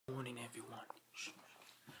morning, everyone.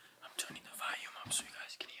 I'm turning the volume up so you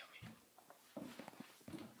guys can hear me.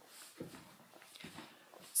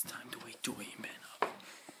 It's time to wake Joy and Ben up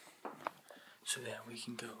so that we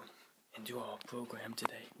can go and do our program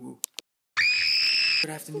today. Woo.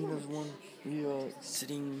 Good afternoon, everyone. We are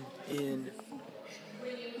sitting in...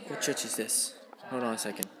 What church is this? Hold on a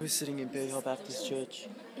second. We're sitting in Belleville Baptist Church,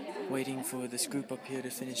 waiting for this group up here to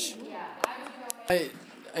finish.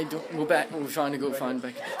 I don't. We're back. We're trying to go find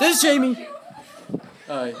back. There's Jamie.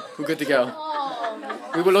 Alright, we're good to go.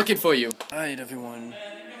 We were looking for you. Alright, everyone.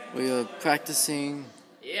 We are practicing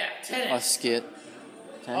our skit.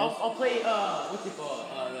 I'll play. What's it called?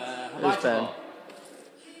 There's Ben.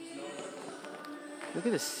 Look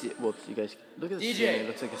at this. Whoops, you guys. Look at this. It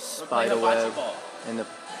looks like a spider web, and the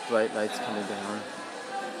bright lights coming down.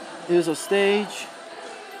 Here's our stage.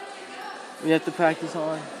 We have to practice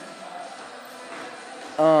on.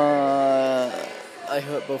 I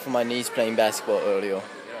hurt both of my knees playing basketball earlier.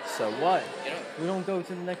 So what? We don't go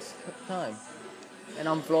to the next time. And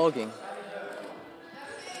I'm vlogging.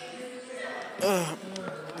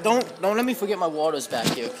 Don't let me forget my waters back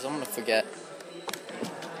here, because I'm gonna forget.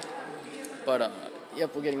 But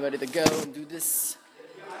yep, we're getting ready to go and do this.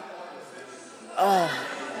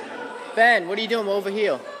 Ben, what are you doing over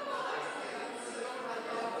here?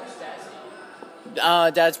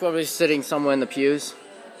 Dad's probably sitting somewhere in the pews.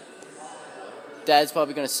 Dad's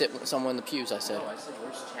probably gonna sit somewhere in the pews, I said. Where's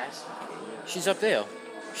Chas? She's up there.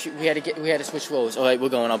 We had to switch roles. Alright, we're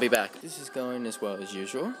going, I'll be back. This is going as well as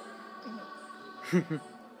usual.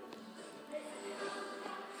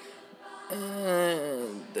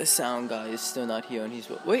 And the sound guy is still not here, and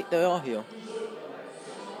wait, they are here.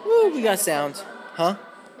 Woo, we got sound. Huh?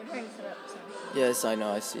 Yes, I know,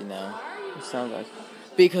 I see now. The sound guys.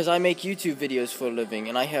 Because I make YouTube videos for a living,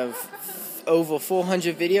 and I have over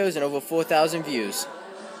 400 videos and over 4,000 views.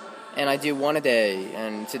 And I do one a day,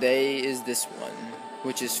 and today is this one,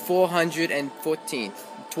 which is 414th,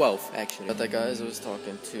 12th actually. But the guys I was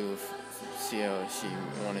talking to, see how she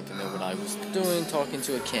wanted to know what I was doing, talking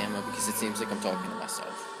to a camera, because it seems like I'm talking to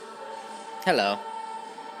myself. Hello.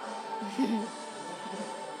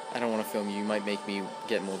 I don't want to film you. You might make me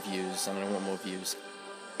get more views. I don't want more views.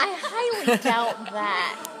 I highly doubt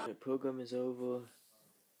that. The program is over.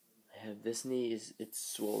 I have this knee. It's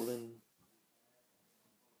swollen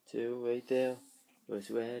too, right there. It was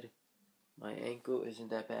red. My ankle isn't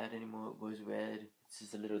that bad anymore. It was red. It's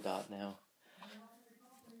just a little dot now.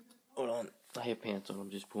 Hold on. I have pants on. I'm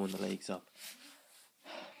just pulling the legs up.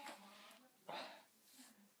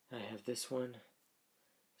 I have this one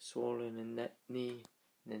swollen in that knee.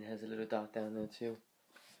 And then it has a little dot down there too.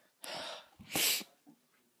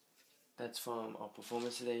 That's from our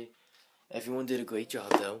performance today. Everyone did a great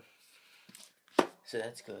job though. So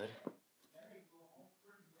that's good. What are they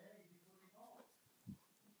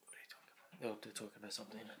talking about? Oh, they're talking about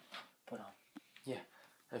something. But yeah.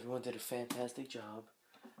 Everyone did a fantastic job.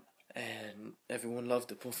 And everyone loved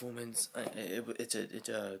the performance. It's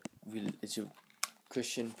a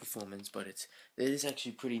Christian performance, but it is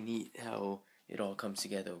actually pretty neat how it all comes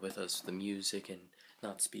together with us, the music and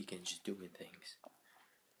not speaking, just doing things.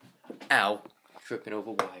 Ow! Tripping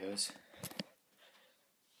over wires.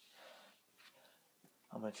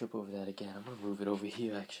 I'm gonna trip over that again. I'm gonna move it over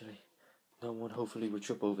here actually. No one hopefully will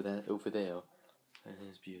trip over that over there. And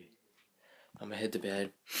it's beauty. I'm gonna head to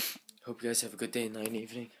bed. Hope you guys have a good day, night, and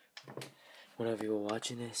evening. Whenever you're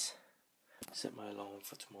watching this, set my alarm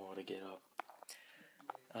for tomorrow to get up.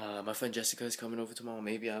 My friend Jessica is coming over tomorrow.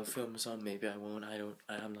 Maybe I'll film some, maybe I won't.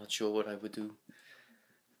 I'm not sure what I would do.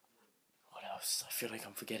 What else? I feel like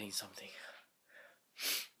I'm forgetting something.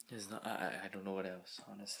 I don't know what else,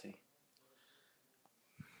 honestly.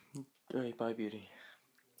 Alright, bye, beauty.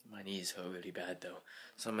 My knees hurt really bad though,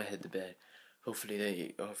 so I'm gonna head to bed. Hopefully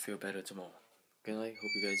they feel better tomorrow. Good night.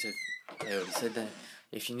 Hope you guys have. I already said that.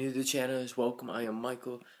 If you're new to the channel, welcome. I am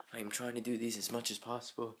Michael. I am trying to do these as much as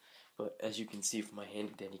possible. But as you can see from my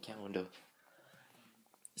handy dandy calendar,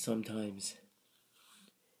 sometimes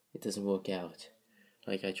it doesn't work out.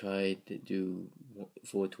 Like I tried to do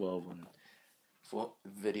 412 on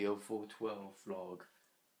video 412 vlog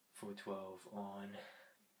 412 on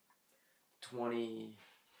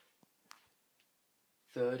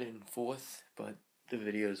 23rd and 4th, but the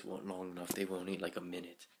videos weren't long enough. They were only like a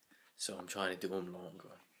minute, so I'm trying to do them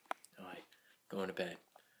longer. Alright, going to bed.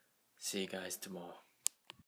 See you guys tomorrow.